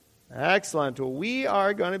Excellent. Well, we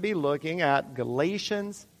are going to be looking at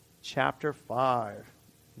Galatians chapter 5.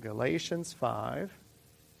 Galatians 5.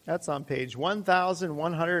 That's on page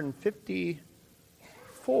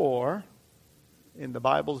 1154 in the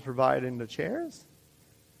Bibles provided in the chairs.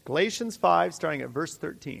 Galatians 5, starting at verse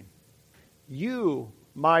 13. You,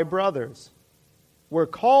 my brothers, were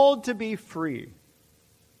called to be free,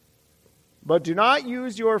 but do not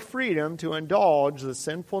use your freedom to indulge the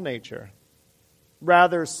sinful nature.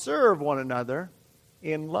 Rather, serve one another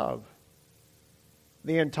in love.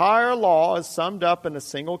 The entire law is summed up in a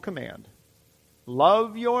single command: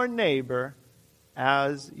 love your neighbor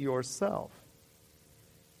as yourself.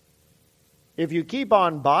 If you keep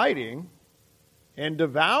on biting and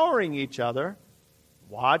devouring each other,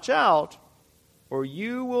 watch out, or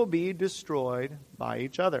you will be destroyed by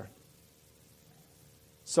each other.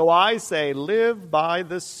 So I say, live by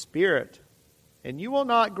the Spirit, and you will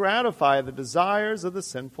not gratify the desires of the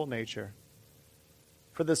sinful nature.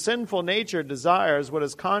 For the sinful nature desires what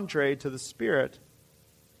is contrary to the Spirit,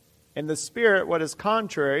 and the Spirit what is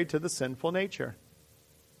contrary to the sinful nature.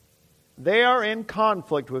 They are in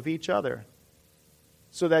conflict with each other,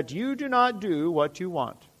 so that you do not do what you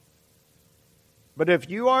want. But if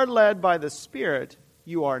you are led by the Spirit,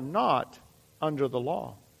 you are not under the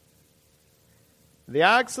law. The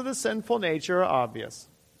acts of the sinful nature are obvious: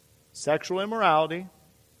 sexual immorality,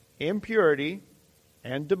 impurity,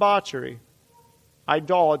 and debauchery,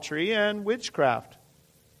 idolatry and witchcraft,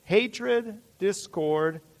 hatred,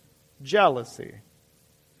 discord, jealousy,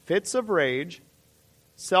 fits of rage,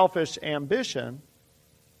 selfish ambition,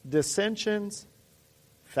 dissensions,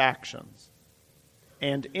 factions,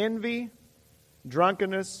 and envy,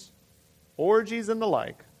 drunkenness, orgies, and the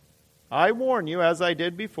like. I warn you, as I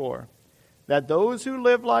did before, that those who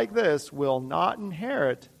live like this will not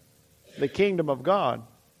inherit the kingdom of God.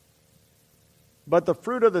 But the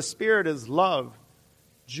fruit of the Spirit is love,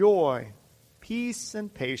 joy, peace,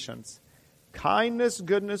 and patience, kindness,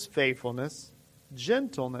 goodness, faithfulness,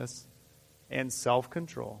 gentleness, and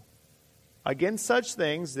self-control. Against such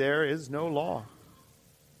things there is no law.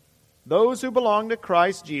 Those who belong to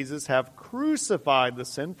Christ Jesus have crucified the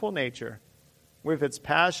sinful nature with its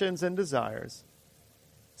passions and desires.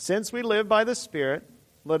 Since we live by the Spirit,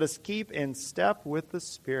 let us keep in step with the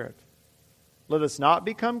Spirit. Let us not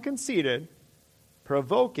become conceited,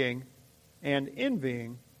 provoking, and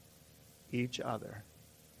envying each other.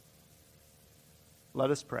 Let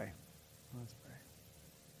us pray. Let us pray.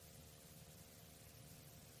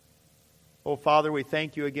 Oh, Father, we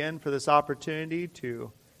thank you again for this opportunity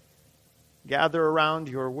to gather around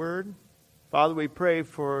your word. Father, we pray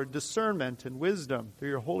for discernment and wisdom through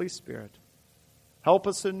your Holy Spirit. Help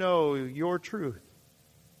us to know your truth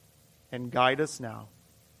and guide us now.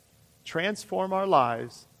 Transform our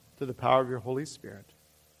lives through the power of your Holy Spirit.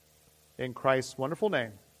 In Christ's wonderful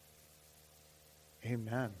name,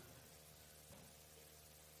 amen.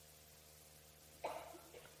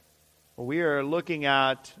 Well, we are looking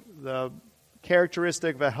at the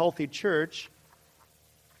characteristic of a healthy church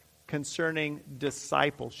concerning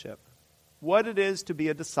discipleship. What it is to be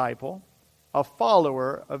a disciple, a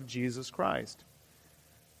follower of Jesus Christ.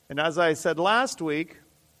 And as I said last week,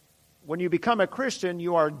 when you become a Christian,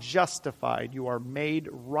 you are justified. You are made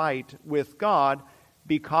right with God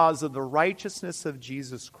because of the righteousness of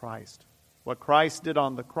Jesus Christ. What Christ did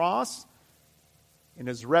on the cross, in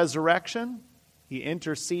his resurrection, he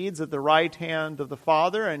intercedes at the right hand of the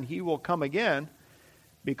Father, and he will come again.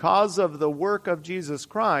 Because of the work of Jesus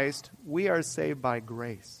Christ, we are saved by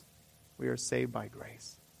grace. We are saved by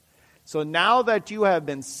grace. So now that you have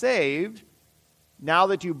been saved, now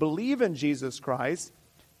that you believe in Jesus Christ,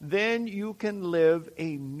 then you can live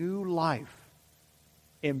a new life.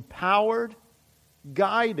 Empowered,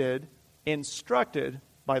 guided, instructed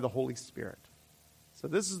by the Holy Spirit. So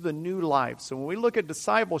this is the new life. So when we look at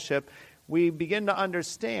discipleship, we begin to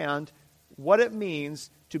understand what it means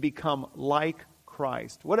to become like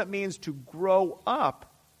Christ. What it means to grow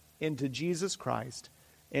up into Jesus Christ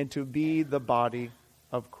and to be the body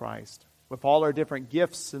of Christ. With all our different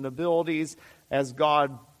gifts and abilities, as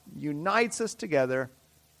God unites us together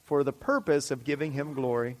for the purpose of giving him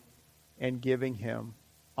glory and giving him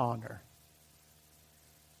honor.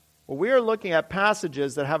 Well, we are looking at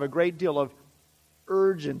passages that have a great deal of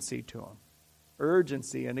urgency to them.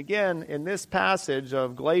 Urgency. And again, in this passage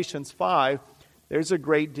of Galatians 5, there's a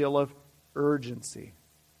great deal of urgency.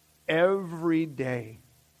 Every day.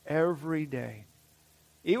 Every day.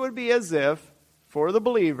 It would be as if, for the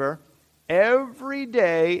believer, every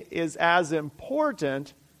day is as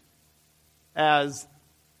important as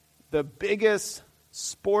the biggest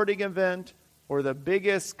sporting event or the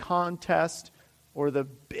biggest contest or the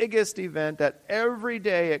biggest event, that every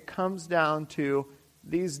day it comes down to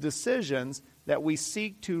these decisions that we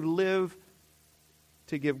seek to live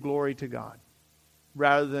to give glory to God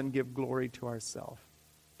rather than give glory to ourselves.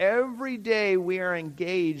 Every day we are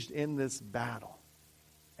engaged in this battle.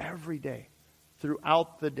 Every day.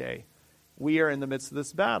 Throughout the day, we are in the midst of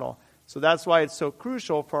this battle. So that's why it's so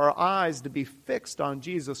crucial for our eyes to be fixed on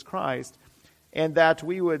Jesus Christ, and that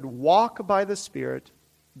we would walk by the Spirit,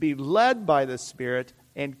 be led by the Spirit,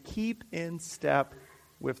 and keep in step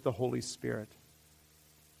with the Holy Spirit.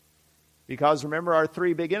 Because remember our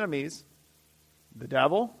three big enemies, the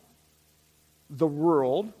devil, the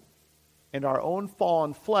world, and our own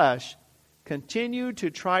fallen flesh, continue to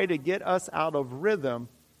try to get us out of rhythm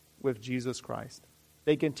with Jesus Christ.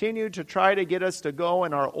 They continue to try to get us to go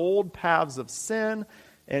in our old paths of sin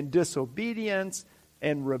and disobedience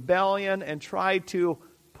and rebellion, and try to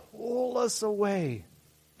pull us away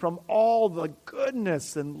from all the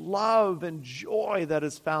goodness and love and joy that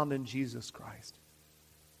is found in Jesus Christ.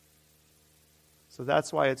 So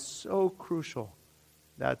that's why it's so crucial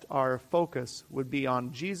that our focus would be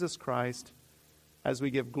on Jesus Christ as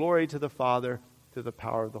we give glory to the Father through the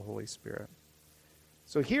power of the Holy Spirit.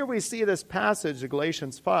 So here we see this passage of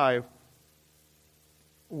Galatians 5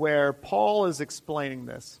 where Paul is explaining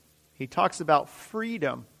this. He talks about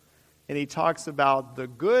freedom, and he talks about the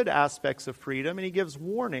good aspects of freedom, and he gives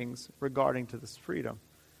warnings regarding to this freedom.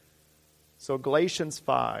 So Galatians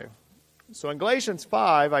 5. So in Galatians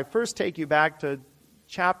 5, I first take you back to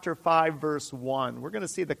chapter 5, verse 1. We're going to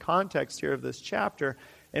see the context here of this chapter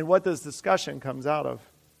and what this discussion comes out of.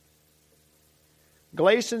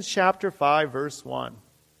 Galatians chapter 5, verse 1.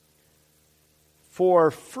 For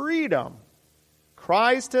freedom,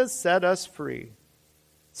 Christ has set us free.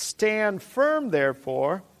 Stand firm,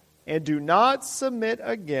 therefore, and do not submit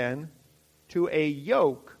again to a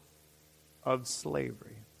yoke of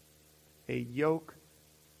slavery. A yoke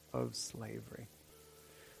of slavery.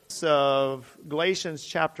 Of Galatians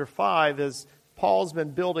chapter 5, as Paul's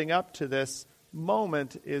been building up to this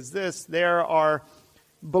moment, is this: there are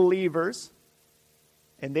believers,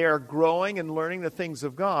 and they are growing and learning the things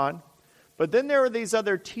of God, but then there are these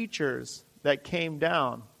other teachers that came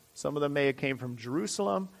down. Some of them may have came from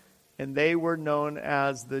Jerusalem, and they were known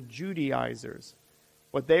as the Judaizers.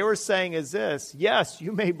 What they were saying is this: yes,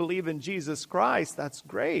 you may believe in Jesus Christ. That's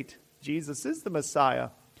great. Jesus is the Messiah.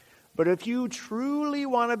 But if you truly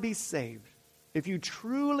want to be saved, if you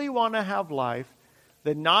truly want to have life,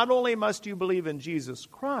 then not only must you believe in Jesus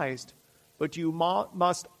Christ, but you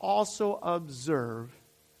must also observe.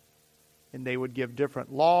 And they would give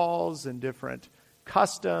different laws and different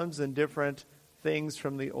customs and different things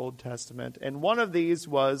from the Old Testament. And one of these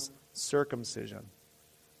was circumcision.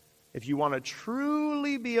 If you want to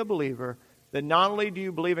truly be a believer, then not only do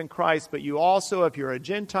you believe in Christ, but you also, if you're a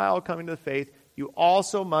Gentile coming to the faith, you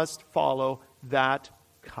also must follow that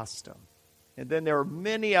custom. And then there are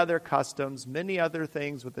many other customs, many other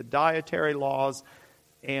things with the dietary laws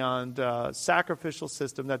and sacrificial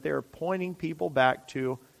system that they're pointing people back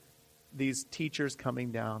to these teachers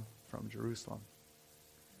coming down from Jerusalem.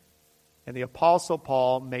 And the Apostle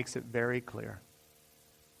Paul makes it very clear.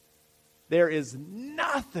 There is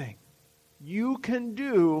nothing you can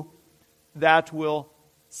do that will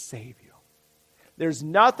save you. There's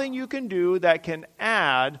nothing you can do that can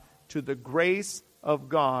add to the grace of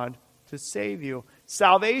God to save you.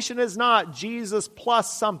 Salvation is not Jesus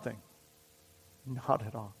plus something. Not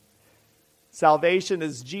at all. Salvation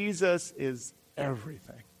is Jesus is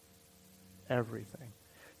everything. Everything.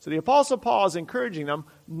 So the Apostle Paul is encouraging them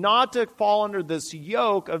not to fall under this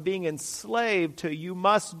yoke of being enslaved to you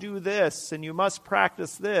must do this and you must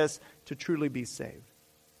practice this to truly be saved.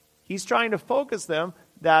 He's trying to focus them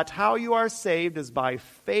that how you are saved is by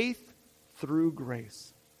faith through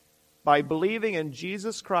grace. By believing in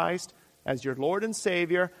Jesus Christ as your Lord and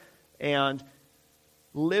Savior and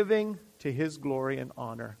living to His glory and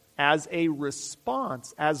honor as a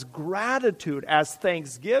response, as gratitude, as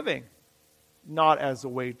thanksgiving, not as a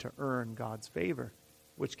way to earn God's favor,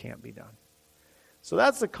 which can't be done. So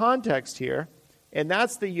that's the context here, and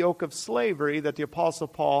that's the yoke of slavery that the Apostle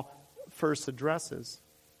Paul first addresses.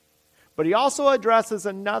 But he also addresses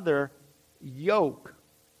another yoke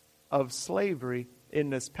of slavery in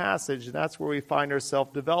this passage, and that's where we find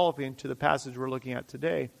ourselves developing to the passage we're looking at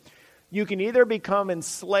today. You can either become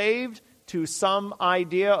enslaved to some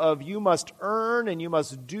idea of you must earn and you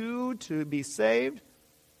must do to be saved,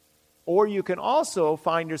 or you can also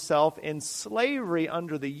find yourself in slavery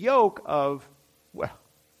under the yoke of, well,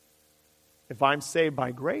 if I'm saved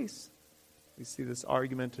by grace, we see this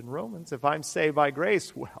argument in Romans, if I'm saved by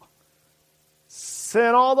grace, well,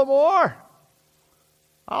 sin all the more.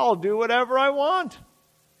 I'll do whatever I want.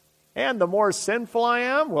 And the more sinful I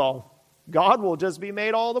am, well, God will just be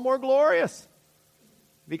made all the more glorious.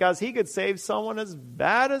 Because he could save someone as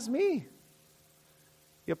bad as me.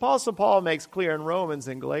 The Apostle Paul makes clear in Romans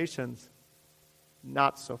and Galatians,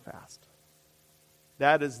 not so fast.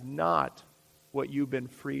 That is not what you've been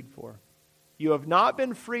freed for. You have not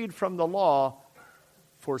been freed from the law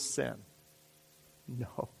for sin.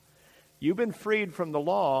 No. You've been freed from the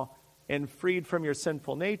law and freed from your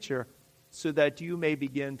sinful nature so that you may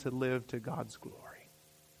begin to live to God's glory.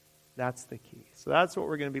 That's the key. So that's what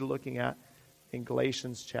we're going to be looking at in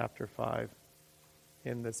Galatians chapter 5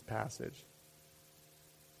 in this passage.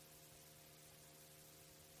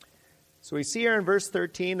 So we see here in verse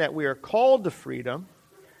 13 that we are called to freedom.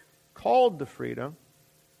 Called to freedom.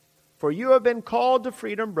 For you have been called to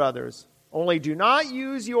freedom, brothers. Only do not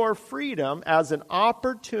use your freedom as an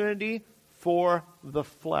opportunity for the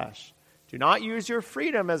flesh. Do not use your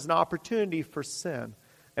freedom as an opportunity for sin,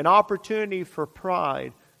 an opportunity for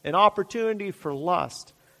pride, an opportunity for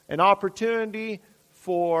lust, an opportunity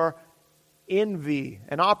for envy,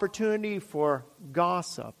 an opportunity for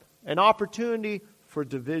gossip, an opportunity for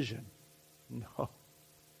division.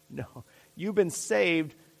 No. You've been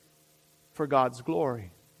saved for God's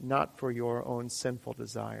glory, not for your own sinful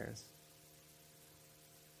desires.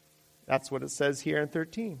 That's what it says here in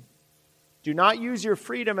 13. Do not use your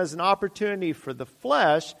freedom as an opportunity for the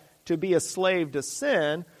flesh to be a slave to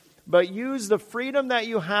sin, but use the freedom that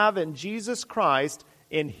you have in Jesus Christ,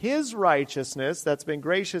 in his righteousness that's been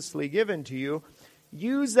graciously given to you.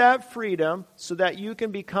 Use that freedom so that you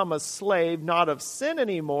can become a slave not of sin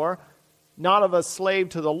anymore, not of a slave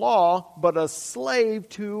to the law, but a slave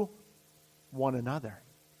to one another.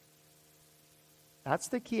 That's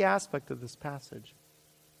the key aspect of this passage.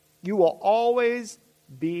 You will always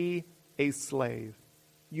be a slave.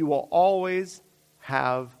 You will always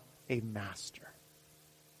have a master.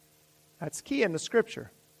 That's key in the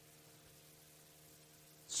Scripture.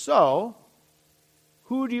 So,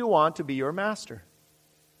 who do you want to be your master?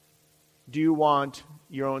 Do you want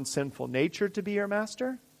your own sinful nature to be your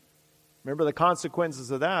master? Remember the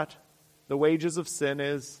consequences of that. The wages of sin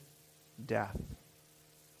is death.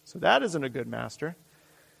 So that isn't a good master.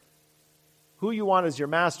 Who you want as your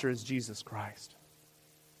master is Jesus Christ.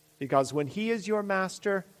 Because when he is your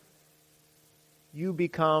master, you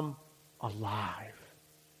become alive.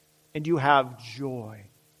 And you have joy.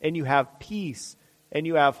 And you have peace. And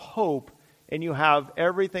you have hope. And you have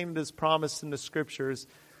everything that is promised in the Scriptures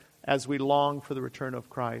as we long for the return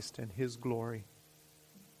of Christ and his glory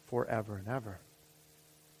forever and ever.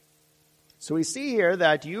 So we see here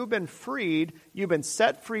that you've been freed, you've been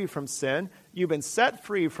set free from sin, you've been set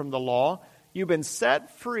free from the law, you've been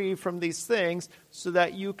set free from these things so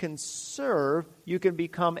that you can serve, you can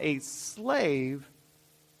become a slave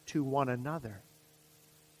to one another.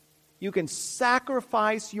 You can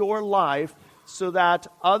sacrifice your life so that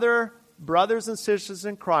other brothers and sisters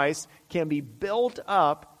in Christ can be built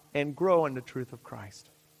up and grow in the truth of Christ.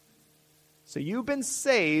 So you've been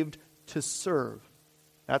saved to serve.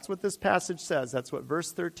 That's what this passage says. That's what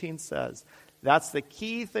verse 13 says. That's the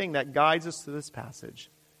key thing that guides us to this passage.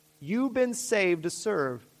 You've been saved to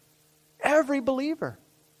serve. Every believer,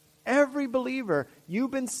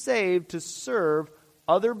 you've been saved to serve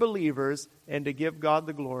other believers and to give God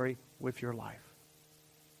the glory with your life.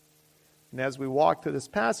 And as we walk through this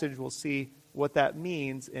passage, we'll see what that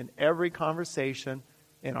means in every conversation,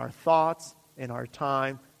 in our thoughts, in our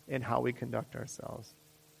time, in how we conduct ourselves.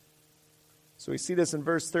 So we see this in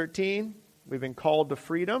verse 13. We've been called to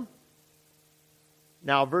freedom.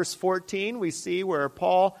 Now, verse 14, we see where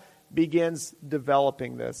Paul begins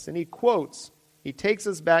developing this. And he takes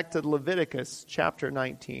us back to Leviticus chapter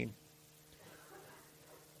 19.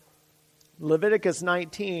 Leviticus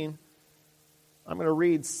 19, I'm going to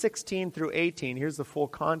read 16 through 18. Here's the full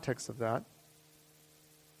context of that.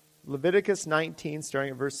 Leviticus 19,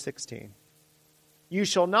 starting at verse 16. You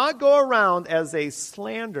shall not go around as a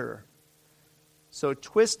slanderer, so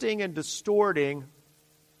twisting and distorting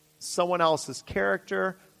someone else's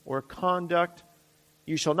character or conduct.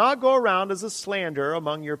 You shall not go around as a slanderer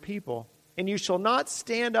among your people, and you shall not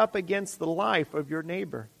stand up against the life of your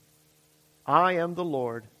neighbor. I am the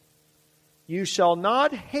Lord. You shall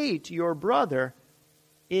not hate your brother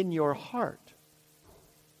in your heart.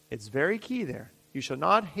 It's very key there. You shall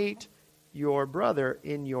not hate your brother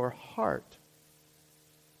in your heart.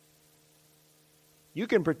 You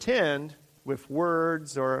can pretend with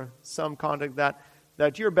words or some conduct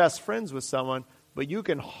that you're best friends with someone, but you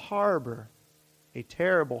can harbor a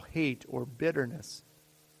terrible hate or bitterness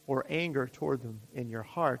or anger toward them in your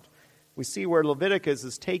heart. We see where Leviticus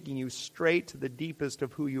is taking you straight to the deepest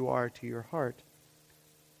of who you are, to your heart.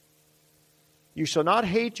 You shall not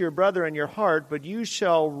hate your brother in your heart, but you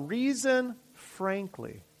shall reason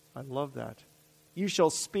frankly. I love that. You shall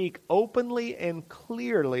speak openly and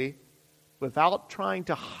clearly without trying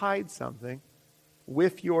to hide something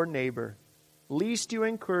with your neighbor, lest you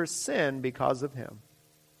incur sin because of him.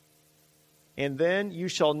 And then you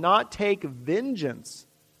shall not take vengeance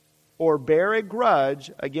or bear a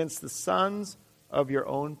grudge against the sons of your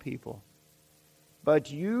own people.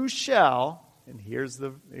 But you shall, and here's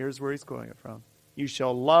where he's going it from, you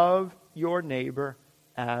shall love your neighbor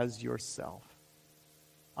as yourself.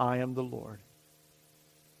 I am the Lord.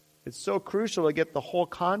 It's so crucial to get the whole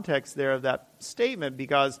context there of that statement,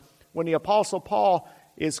 because when the Apostle Paul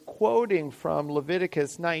is quoting from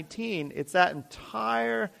Leviticus 19, it's that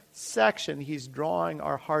entire section he's drawing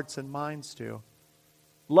our hearts and minds to.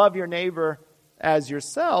 Love your neighbor as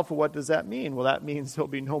yourself. What does that mean? Well, that means there'll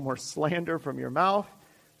be no more slander from your mouth.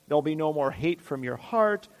 There'll be no more hate from your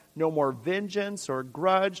heart. No more vengeance or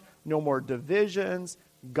grudge. No more divisions,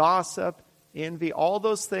 gossip, envy. All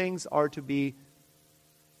those things are to be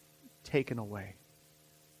taken away.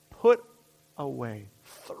 Put away.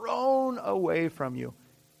 Thrown away from you.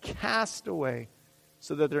 Cast away.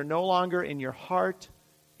 So that they're no longer in your heart,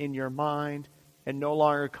 in your mind, and no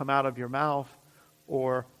longer come out of your mouth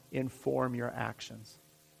or inform your actions.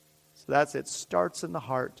 So that's it. Starts in the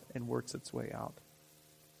heart and works its way out.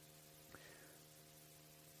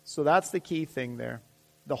 So that's the key thing there.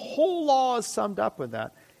 The whole law is summed up with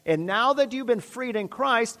that. And now that you've been freed in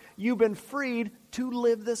Christ, you've been freed to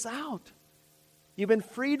live this out. You've been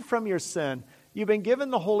freed from your sin. You've been given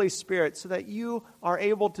the Holy Spirit so that you are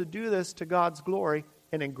able to do this to God's glory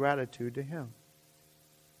and in gratitude to Him.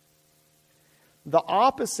 The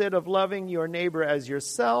opposite of loving your neighbor as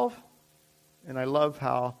yourself, and I love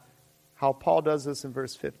how Paul does this in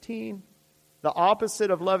verse 15. The opposite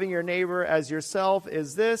of loving your neighbor as yourself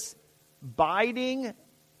is this: biting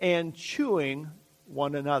and chewing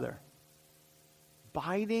one another.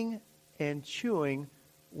 Biting and chewing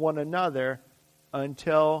one another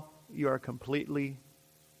until you are completely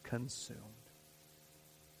consumed.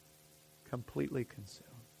 Completely consumed.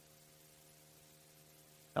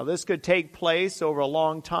 Now, this could take place over a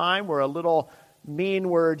long time, where a little mean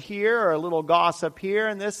word here or a little gossip here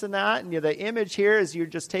and this and that, and the image here is you're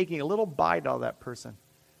just taking a little bite out of that person.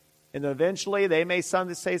 And then eventually they may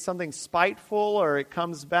say something spiteful, or it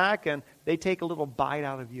comes back and they take a little bite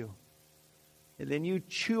out of you. And then you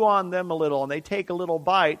chew on them a little and they take a little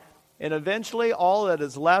bite, and eventually all that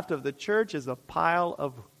is left of the church is a pile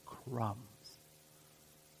of crumbs.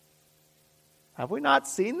 Have we not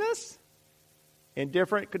seen this in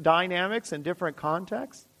different dynamics and different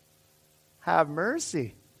contexts? Have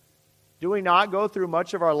mercy. Do we not go through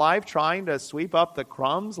much of our life trying to sweep up the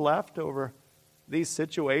crumbs left over these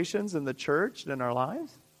situations in the church and in our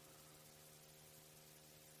lives?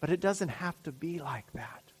 But it doesn't have to be like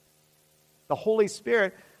that. The Holy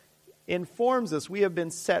Spirit informs us we have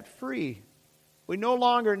been set free. We no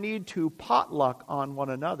longer need to potluck on one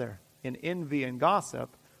another in envy and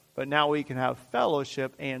gossip, but now we can have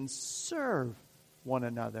fellowship and serve one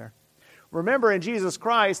another. Remember, in Jesus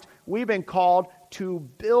Christ, we've been called to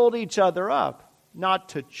build each other up, not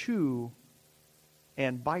to chew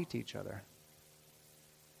and bite each other.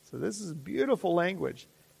 So this is beautiful language.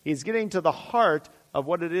 He's getting to the heart of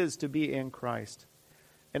what it is to be in Christ.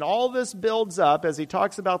 And all this builds up, as he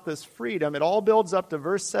talks about this freedom, it all builds up to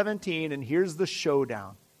verse 17, and here's the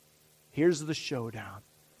showdown. Here's the showdown.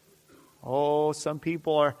 Oh, some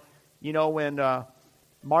people are, when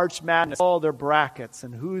March Madness, their brackets,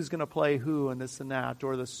 and who's going to play who, and this and that,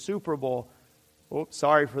 or the Super Bowl. Oops,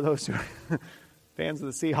 sorry for those who are fans of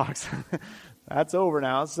the Seahawks. That's over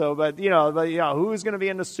now. So, but who's going to be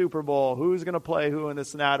in the Super Bowl? Who's going to play who, and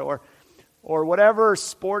this and that, or whatever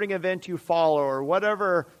sporting event you follow, or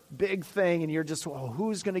whatever big thing, and you're just,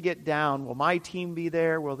 who's going to get down? Will my team be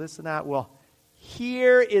there? Will this and that? Well,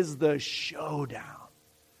 here is the showdown.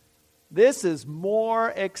 This is more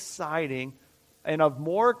exciting and of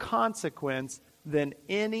more consequence than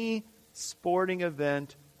any sporting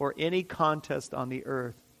event or any contest on the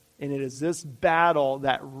earth. And it is this battle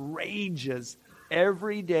that rages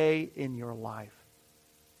every day in your life.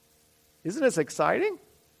 Isn't this exciting?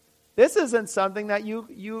 This isn't something that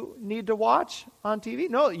you need to watch on TV.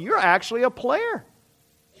 No, you're actually a player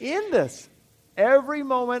in this. Every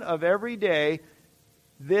moment of every day,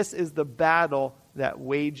 this is the battle that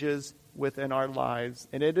wages within our lives.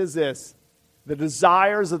 And it is this: the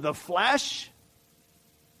desires of the flesh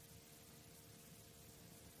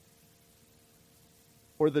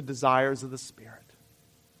or the desires of the Spirit.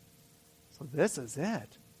 So this is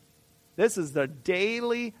it. This is the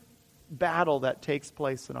daily battle that takes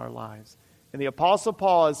place in our lives. And the Apostle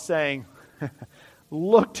Paul is saying,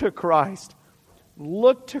 look to Christ.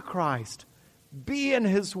 Look to Christ. Be in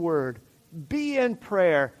His Word. Be in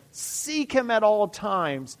prayer. Seek Him at all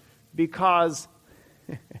times, because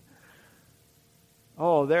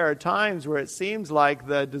there are times where it seems like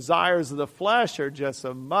the desires of the flesh are just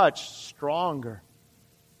a much stronger,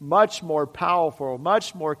 much more powerful,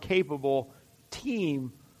 much more capable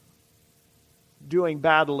team doing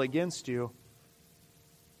battle against you.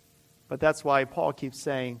 But that's why Paul keeps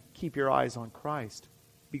saying, keep your eyes on Christ,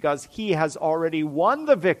 because He has already won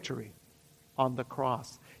the victory on the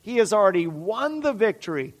cross. He has already won the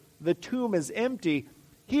victory. The tomb is empty.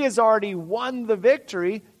 He has already won the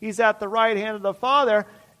victory. He's at the right hand of the Father,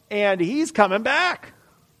 and He's coming back.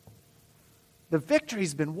 The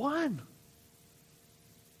victory's been won.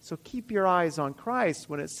 So keep your eyes on Christ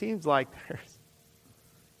when it seems like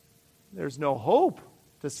there's no hope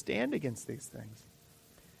to stand against these things.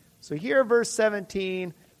 So here, verse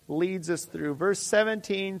 17 leads us through. Verse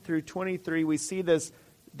 17 through 23, we see this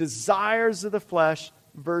desires of the flesh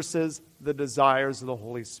versus the desires of the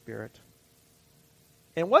Holy Spirit.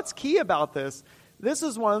 And what's key about this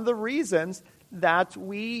is one of the reasons that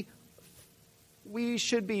we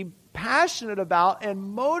should be passionate about and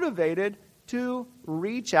motivated to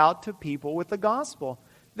reach out to people with the gospel.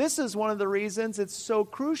 This is one of the reasons it's so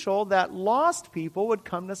crucial that lost people would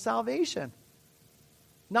come to salvation.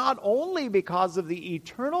 Not only because of the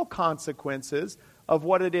eternal consequences of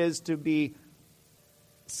what it is to be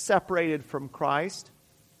separated from Christ,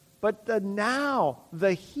 but the now,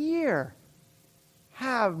 the here.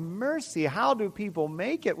 Have mercy. How do people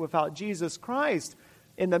make it without Jesus Christ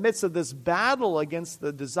in the midst of this battle against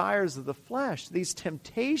the desires of the flesh? These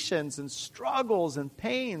temptations and struggles and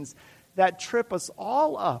pains that trip us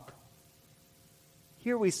all up.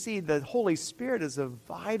 Here we see the Holy Spirit is a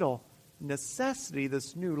vital necessity,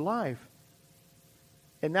 this new life.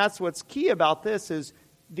 And that's what's key about this, is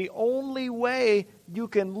the only way you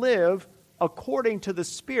can live according to the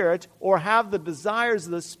Spirit or have the desires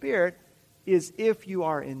of the Spirit is if you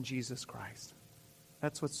are in Jesus Christ.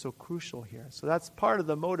 That's what's so crucial here. So that's part of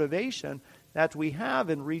the motivation that we have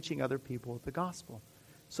in reaching other people with the gospel.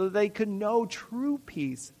 So that they can know true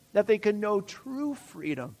peace, that they can know true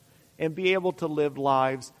freedom, and be able to live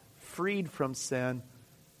lives freed from sin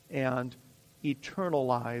and eternal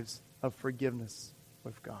lives of forgiveness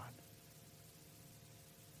with God.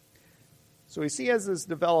 So we see as this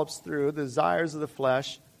develops through the desires of the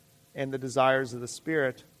flesh and the desires of the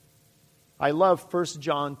Spirit. I love 1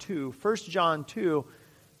 John 2. 1 John 2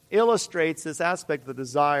 illustrates this aspect of the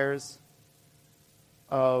desires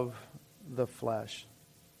of the flesh.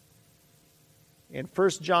 In 1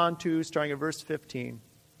 John 2, starting at verse 15,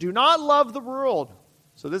 do not love the world.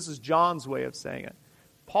 So this is John's way of saying it.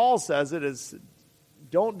 Paul says it is,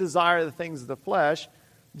 don't desire the things of the flesh.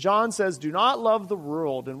 John says, do not love the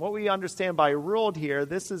world. And what we understand by world here,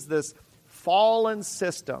 this is this fallen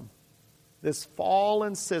system. This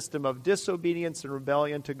fallen system of disobedience and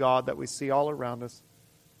rebellion to God that we see all around us.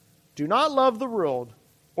 Do not love the world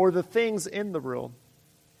or the things in the world.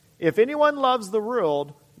 If anyone loves the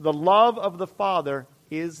world, the love of the Father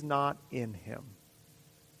is not in him.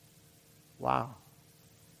 Wow.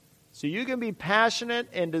 So you can be passionate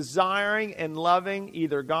and desiring and loving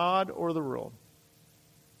either God or the world.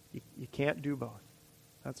 You can't do both.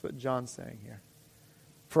 That's what John's saying here.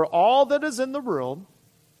 For all that is in the world,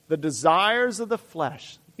 the desires of the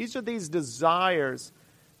flesh. These are these desires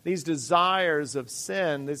of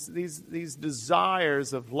sin, these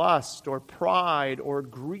desires of lust or pride or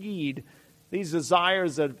greed, these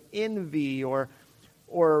desires of envy or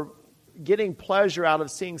getting pleasure out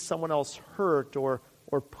of seeing someone else hurt or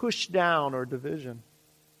pushed down or division.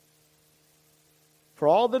 For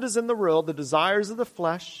all that is in the world, the desires of the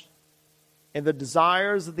flesh and the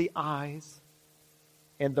desires of the eyes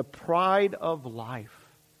and the pride of life.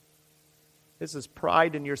 This is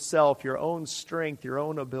pride in yourself, your own strength, your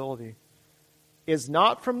own ability. Is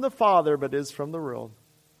not from the Father, but is from the world.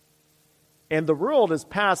 And the world is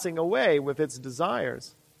passing away with its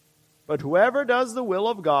desires. But whoever does the will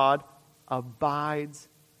of God abides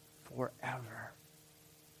forever.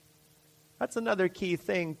 That's another key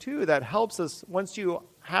thing, too, that helps us, once you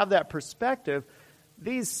have that perspective,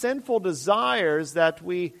 these sinful desires that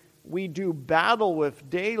we do battle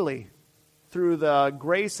with daily, through the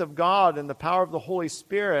grace of God and the power of the Holy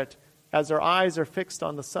Spirit, as our eyes are fixed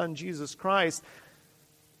on the Son, Jesus Christ,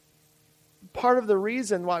 part of the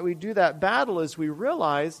reason why we do that battle is we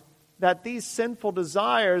realize that these sinful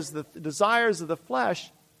desires, the desires of the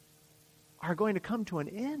flesh, are going to come to an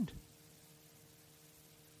end.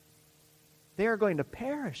 they are going to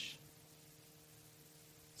perish.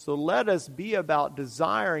 So let us be about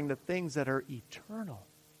desiring the things that are eternal,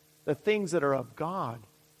 the things that are of God,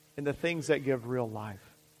 and the things that give real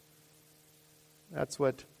life. That's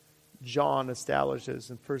what John establishes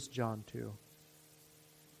in 1 John 2.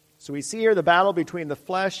 So we see here the battle between the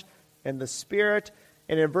flesh and the spirit.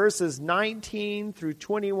 And in verses 19 through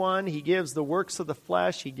 21, he gives the works of the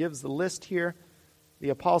flesh. He gives the list here, the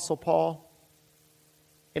Apostle Paul.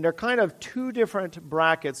 And they're kind of two different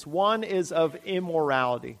brackets. One is of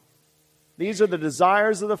immorality. These are the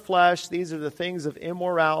desires of the flesh. These are the things of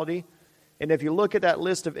immorality. And if you look at that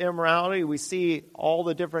list of immorality, we see all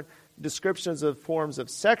the different descriptions of forms of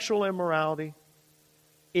sexual immorality.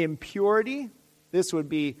 Impurity. This would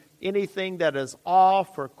be anything that is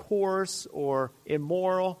off or coarse or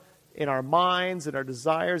immoral in our minds and our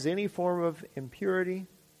desires, any form of impurity.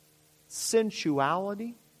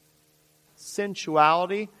 Sensuality.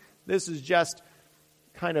 Sensuality. This is just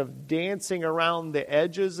kind of dancing around the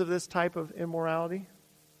edges of this type of immorality.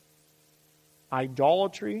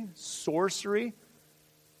 Idolatry, sorcery,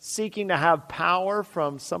 seeking to have power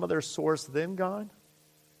from some other source than God.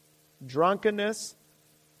 Drunkenness,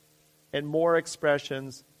 and more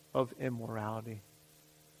expressions of immorality.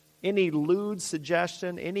 Any lewd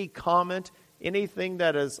suggestion, any comment, anything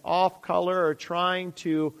that is off color or trying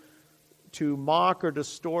to mock or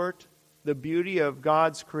distort the beauty of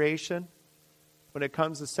God's creation when it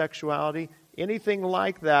comes to sexuality, anything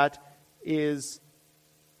like that is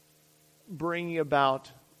bringing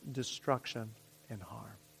about destruction and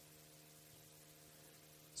harm.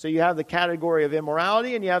 So you have the category of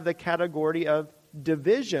immorality and you have the category of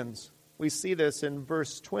divisions. We see this in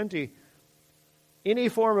verse 20. Any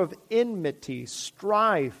form of enmity,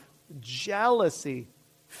 strife, jealousy,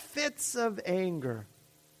 fits of anger,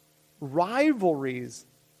 rivalries,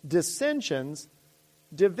 dissensions,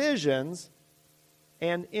 divisions,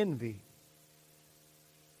 and envy.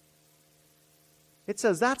 It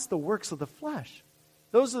says that's the works of the flesh.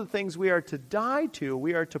 Those are the things we are to die to,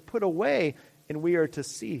 we are to put away, and we are to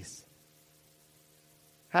cease.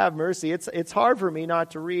 Have mercy. It's hard for me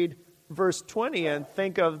not to read verse 20 and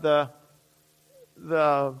think of the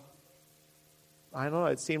I don't know,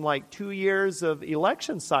 it seemed like 2 years of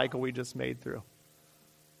election cycle we just made through.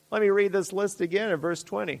 Let me read this list again in verse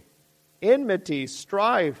 20. Enmity,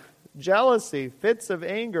 strife, jealousy, fits of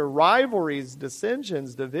anger, rivalries,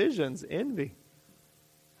 dissensions, divisions, envy.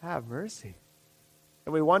 Have mercy.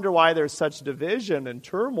 And we wonder why there's such division and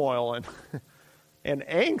turmoil and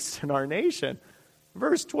angst in our nation.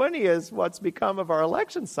 Verse 20 is what's become of our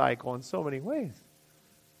election cycle in so many ways.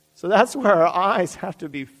 So that's where our eyes have to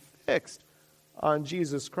be fixed on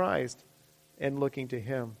Jesus Christ and looking to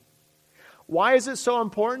Him. Why is it so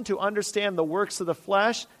important to understand the works of the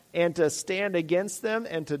flesh and to stand against them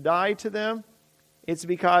and to die to them? It's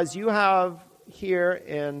because you have here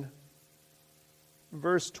in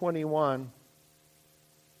verse 21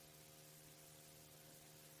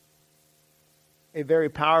 a very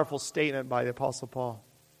powerful statement by the Apostle Paul.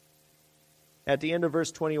 At the end of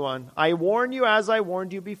verse 21, I warn you as I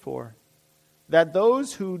warned you before, that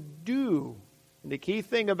those who do, and the key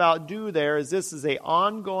thing about do there is this is an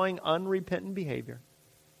ongoing, unrepentant behavior.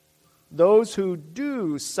 Those who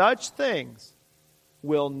do such things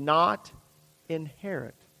will not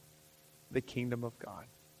inherit the kingdom of God.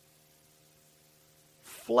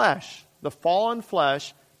 Flesh, the fallen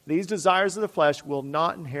flesh, these desires of the flesh will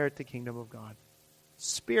not inherit the kingdom of God.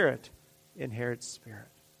 Spirit inherits spirit.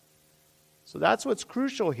 So that's what's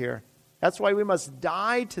crucial here. That's why we must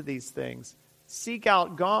die to these things. Seek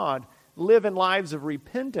out God. Live in lives of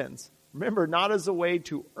repentance. Remember, not as a way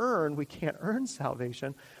to earn. We can't earn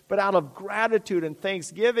salvation. But out of gratitude and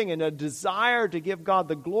thanksgiving and a desire to give God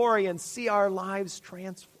the glory and see our lives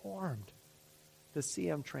transformed. To see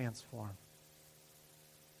Him transformed.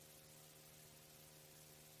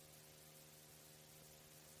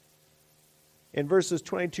 In verses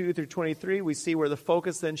 22 through 23, we see where the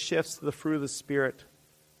focus then shifts to the fruit of the Spirit.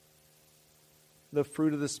 The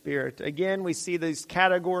fruit of the Spirit. Again, we see these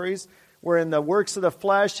categories where in the works of the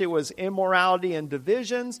flesh it was immorality and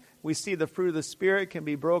divisions. We see the fruit of the Spirit can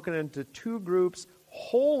be broken into two groups: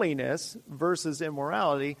 holiness versus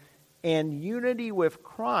immorality, and unity with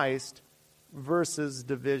Christ versus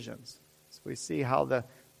divisions. So we see how the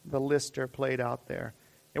lists are played out there.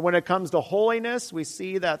 And when it comes to holiness, we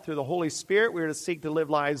see that through the Holy Spirit, we are to seek to live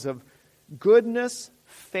lives of goodness,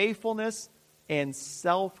 faithfulness, and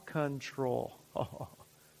self-control. Oh,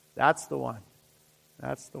 that's the one.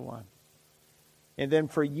 That's the one. And then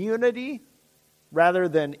for unity, rather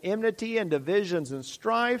than enmity and divisions and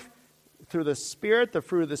strife, through the Spirit, the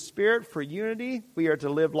fruit of the Spirit for unity. We are to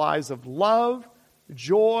live lives of love,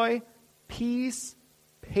 joy, peace,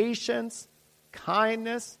 patience,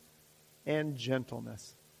 kindness, and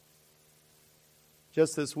gentleness.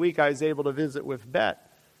 Just this week, I was able to visit with Bet,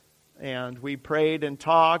 and we prayed and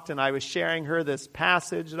talked, and I was sharing her this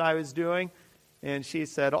passage that I was doing, and she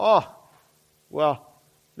said, "Oh, well,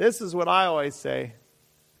 this is what I always say.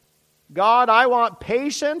 God, I want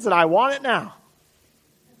patience, and I want it now."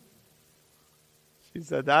 She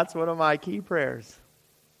said, "That's one of my key prayers.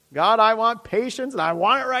 God, I want patience, and I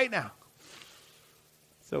want it right now."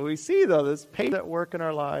 So we see, though, this patience at work in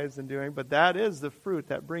our lives and doing, but that is the fruit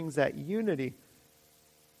that brings that unity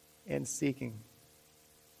and seeking.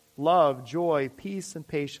 Love, joy, peace, and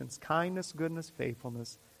patience, kindness, goodness,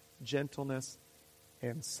 faithfulness, gentleness,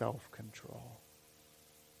 and self-control.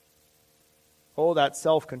 Oh, that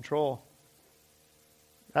self-control.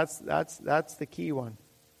 That's the key one.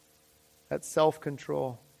 That's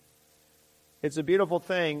self-control. It's a beautiful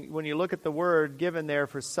thing. When you look at the word given there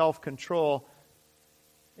for self-control,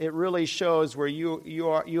 it really shows where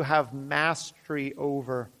you have mastery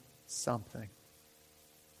over something.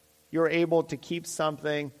 You're able to keep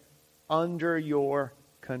something under your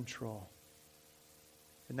control.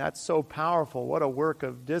 And that's so powerful. What a work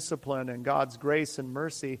of discipline and God's grace and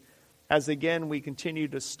mercy as again we continue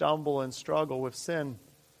to stumble and struggle with sin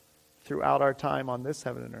throughout our time on this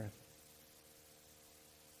heaven and earth.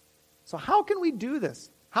 So how can we do this?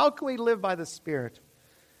 How can we live by the Spirit?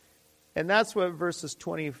 And that's what verses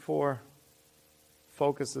 24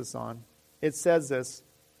 focuses on. It says this,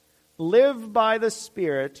 live by the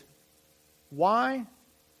Spirit. Why?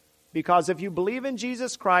 Because if you believe in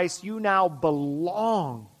Jesus Christ, you now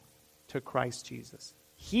belong to Christ Jesus.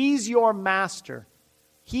 He's your master.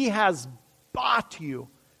 He has bought you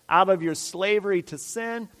out of your slavery to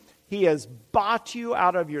sin. He has bought you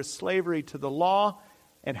out of your slavery to the law.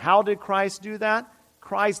 And how did Christ do that?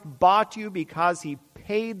 Christ bought you because He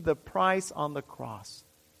paid the price on the cross.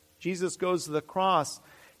 Jesus goes to the cross.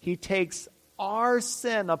 He takes our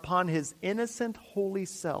sin upon His innocent, holy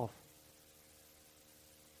self.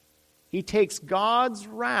 He takes God's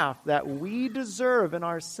wrath that we deserve in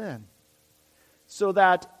our sin so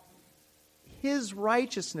that His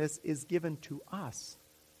righteousness is given to us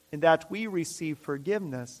and that we receive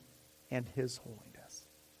forgiveness and His holiness.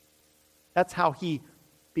 That's how He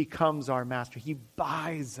becomes our master. He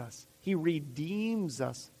buys us. He redeems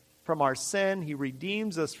us from our sin. He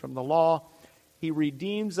redeems us from the law. He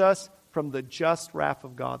redeems us from the just wrath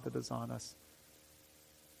of God that is on us.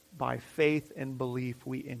 By faith and belief,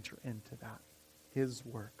 we enter into that, His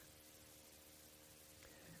work.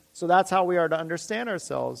 So that's how we are to understand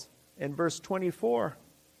ourselves. In verse 24,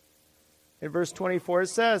 it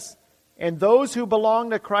says, "And those who belong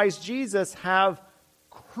to Christ Jesus have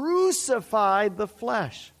crucified the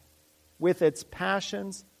flesh with its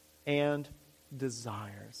passions and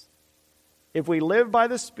desires." If we live by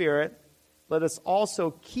the Spirit, let us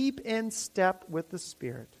also keep in step with the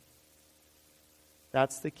Spirit.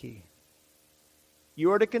 That's the key.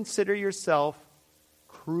 You are to consider yourself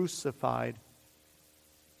crucified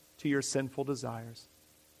to your sinful desires,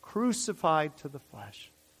 crucified to the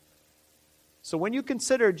flesh. So when you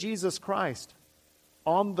consider Jesus Christ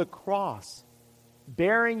on the cross,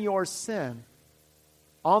 bearing your sin,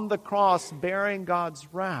 on the cross bearing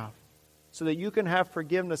God's wrath, so that you can have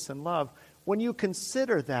forgiveness and love, when you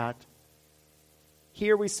consider that,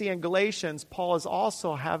 here we see in Galatians, Paul is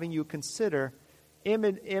also having you consider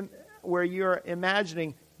where you're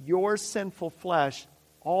imagining your sinful flesh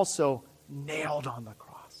also nailed on the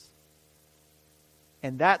cross.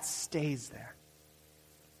 And that stays there.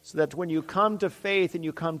 So that when you come to faith and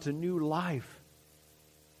you come to new life,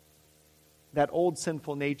 that old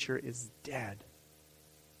sinful nature is dead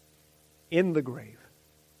in the grave.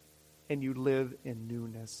 And you live in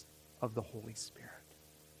newness of the Holy Spirit.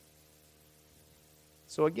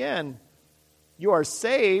 So again, you are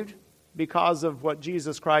saved because of what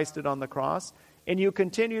Jesus Christ did on the cross, and you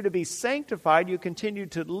continue to be sanctified, you continue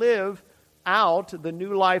to live out the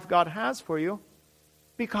new life God has for you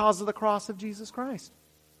because of the cross of Jesus Christ.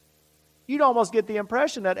 You'd almost get the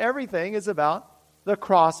impression that everything is about the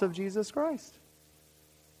cross of Jesus Christ.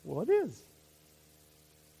 Well, it is.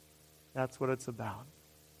 That's what it's about.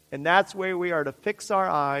 And that's where we are to fix our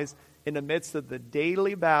eyes in the midst of the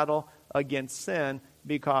daily battle against sin,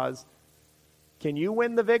 because can you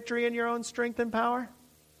win the victory in your own strength and power?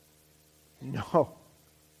 No.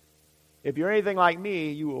 If you're anything like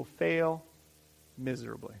me, you will fail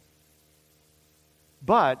miserably.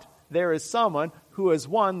 But there is someone who has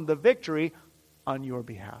won the victory on your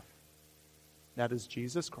behalf. That is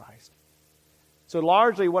Jesus Christ. So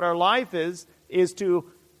largely what our life is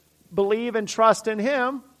to believe and trust in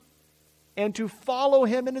Him and to follow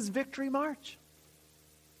Him in His victory march.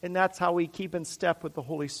 And that's how we keep in step with the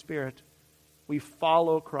Holy Spirit. We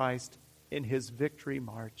follow Christ in His victory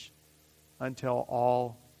march until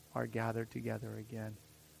all are gathered together again.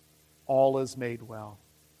 All is made well.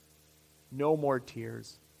 No more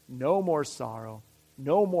tears, no more sorrow,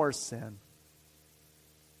 no more sin.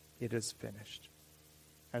 It is finished,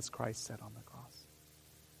 as Christ said on the cross.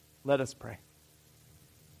 Let us pray.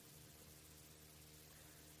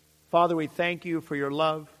 Father, we thank You for Your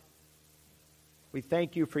love. We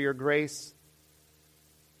thank You for Your grace.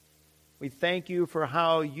 We thank You for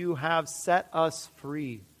how You have set us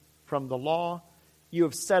free from the law. You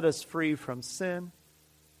have set us free from sin.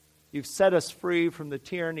 You've set us free from the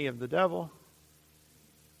tyranny of the devil.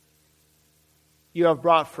 You have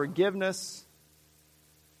brought forgiveness.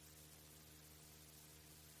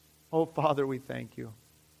 Oh, Father, we thank You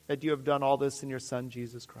that You have done all this in Your Son,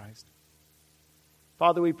 Jesus Christ.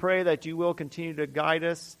 Father, we pray that You will continue to guide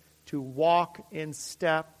us, to walk in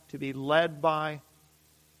step, to be led by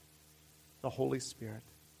the Holy Spirit,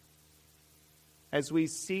 as we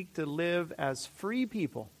seek to live as free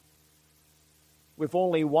people with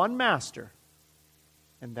only one master,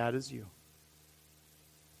 and that is You.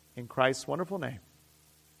 In Christ's wonderful name,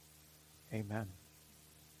 amen.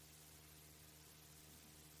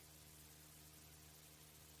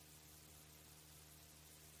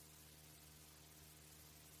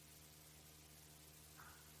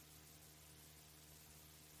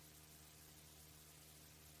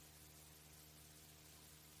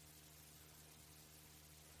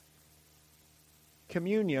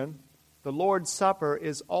 Communion, the Lord's Supper,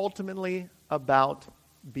 is ultimately about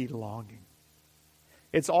belonging.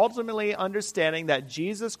 It's ultimately understanding that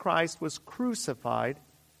Jesus Christ was crucified,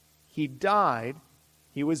 He died,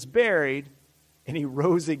 He was buried, and He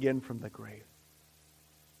rose again from the grave.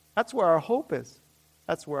 That's where our hope is.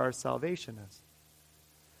 That's where our salvation is.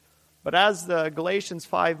 But as the Galatians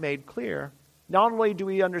 5 made clear, not only do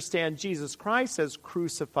we understand Jesus Christ as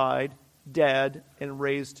crucified, dead, and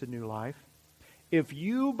raised to new life, if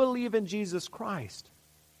you believe in Jesus Christ,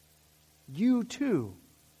 you too,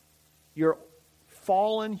 your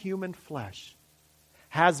fallen human flesh,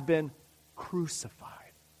 has been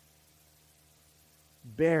crucified,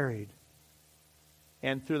 buried,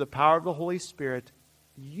 and through the power of the Holy Spirit,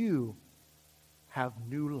 you have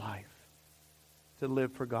new life to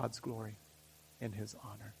live for God's glory and His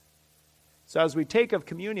honor. So as we take of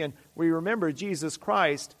communion, we remember Jesus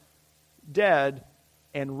Christ dead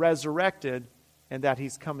and resurrected, and that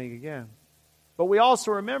He's coming again. But we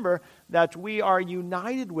also remember that we are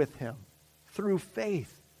united with Him through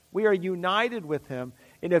faith. We are united with Him.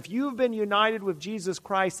 And if you've been united with Jesus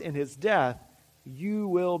Christ in His death, you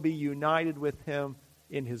will be united with Him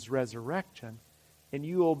in His resurrection. And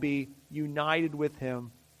you will be united with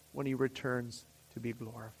Him when He returns to be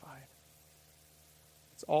glorified.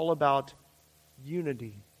 It's all about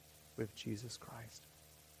unity with Jesus Christ.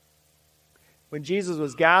 When Jesus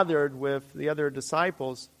was gathered with the other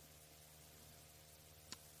disciples,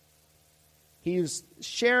 He was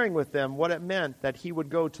sharing with them what it meant that He would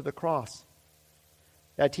go to the cross,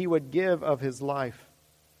 that He would give of His life.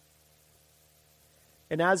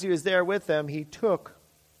 And as He was there with them, He took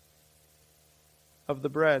of the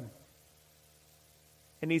bread.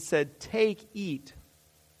 And He said, "Take, eat.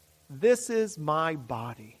 This is my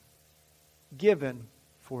body, given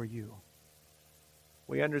for you."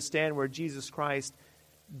 We understand where Jesus Christ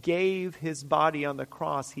gave His body on the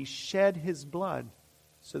cross. He shed His blood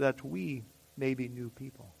so that we may be new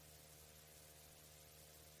people.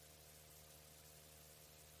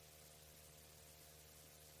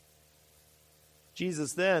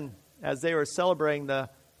 Jesus then, as they were celebrating the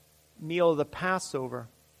meal of the Passover,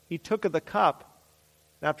 He took of the cup.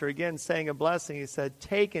 After again saying a blessing, He said,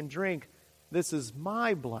 "Take and drink. This is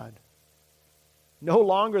my blood." No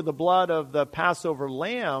longer the blood of the Passover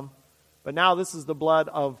lamb, but now this is the blood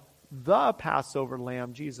of the Passover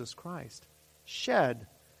lamb, Jesus Christ, shed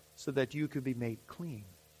so that you could be made clean.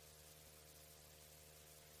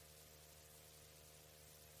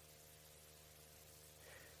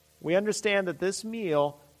 We understand that this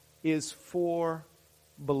meal is for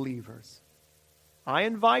believers. I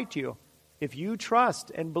invite you, if you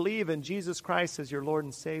trust and believe in Jesus Christ as your Lord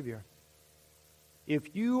and Savior,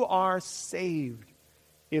 if you are saved,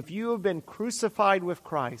 if you have been crucified with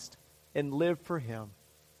Christ and live for Him,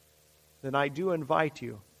 then I do invite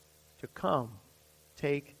you to come,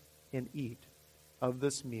 take, and eat of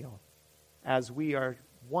this meal as we are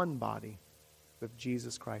one body with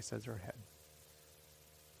Jesus Christ as our head.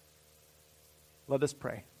 Let us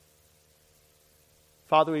pray.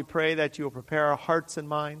 Father, we pray that you will prepare our hearts and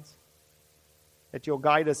minds, that you'll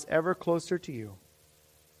guide us ever closer to you.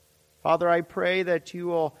 Father, I pray that you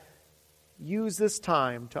will use this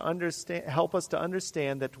time to help us to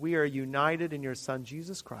understand that we are united in your Son,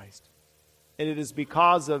 Jesus Christ. And it is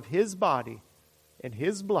because of his body and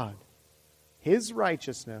his blood, his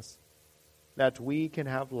righteousness, that we can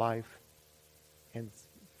have life and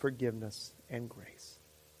forgiveness and grace.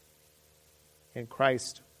 In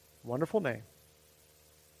Christ's wonderful name,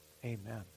 amen.